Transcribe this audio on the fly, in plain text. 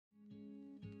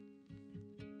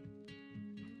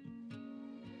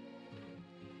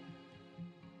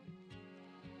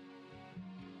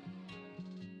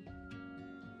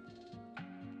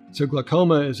So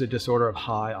glaucoma is a disorder of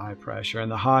high eye pressure, and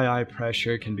the high eye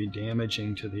pressure can be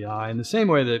damaging to the eye in the same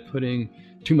way that putting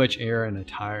too much air in a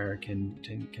tire can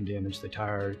damage the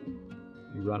tire.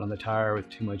 You run on the tire with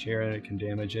too much air and it can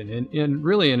damage it in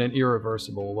really in an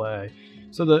irreversible way.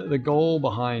 So the goal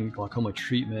behind glaucoma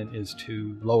treatment is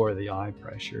to lower the eye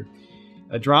pressure.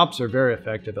 Drops are very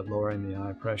effective at lowering the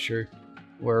eye pressure.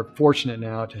 We're fortunate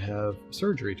now to have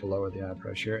surgery to lower the eye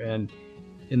pressure, and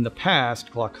in the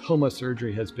past, glaucoma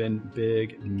surgery has been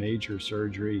big, major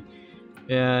surgery,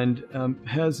 and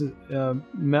has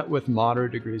met with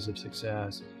moderate degrees of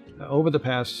success. Over the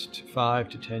past 5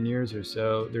 to 10 years or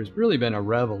so, there's really been a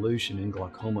revolution in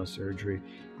glaucoma surgery.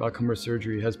 Glaucoma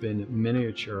surgery has been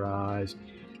miniaturized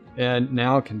and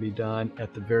now can be done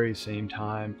at the very same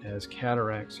time as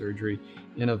cataract surgery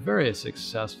in a very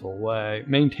successful way,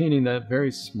 maintaining the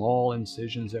very small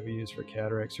incisions that we use for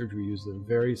cataract surgery. We use the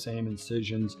very same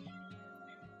incisions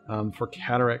for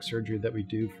cataract surgery that we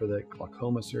do for the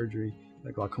glaucoma surgery.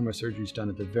 The glaucoma surgery is done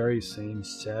at the very same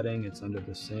setting. It's under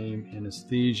the same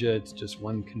anesthesia. It's just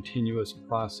one continuous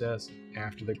process.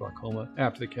 After the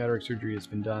cataract surgery has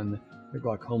been done, the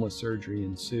glaucoma surgery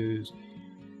ensues.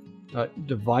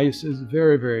 Devices,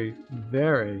 very, very,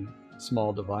 very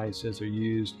small devices, are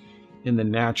used in the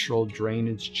natural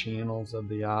drainage channels of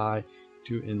the eye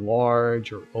to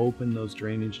enlarge or open those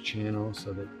drainage channels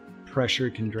so that pressure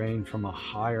can drain from a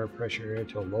higher pressure area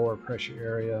to a lower pressure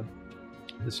area.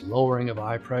 This lowering of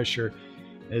eye pressure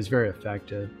is very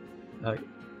effective.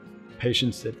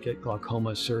 Patients that get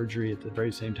glaucoma surgery at the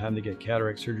very same time they get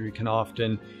cataract surgery can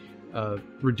often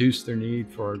reduce their need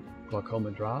for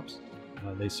glaucoma drops.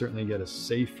 They certainly get a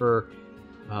safer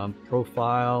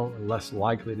profile, less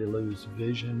likely to lose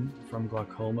vision from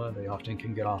glaucoma. They often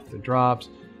can get off the drops,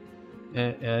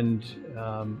 and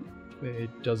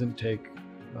it doesn't take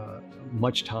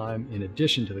much time in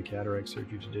addition to the cataract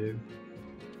surgery to do.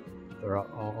 They're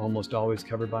almost always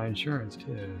covered by insurance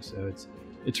too, so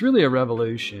it's really a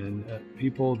revolution.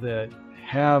 People that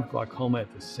have glaucoma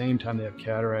at the same time they have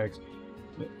cataracts,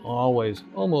 they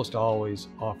almost always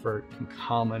offer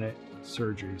concomitant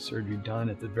surgery done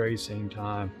at the very same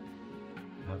time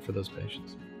for those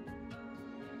patients.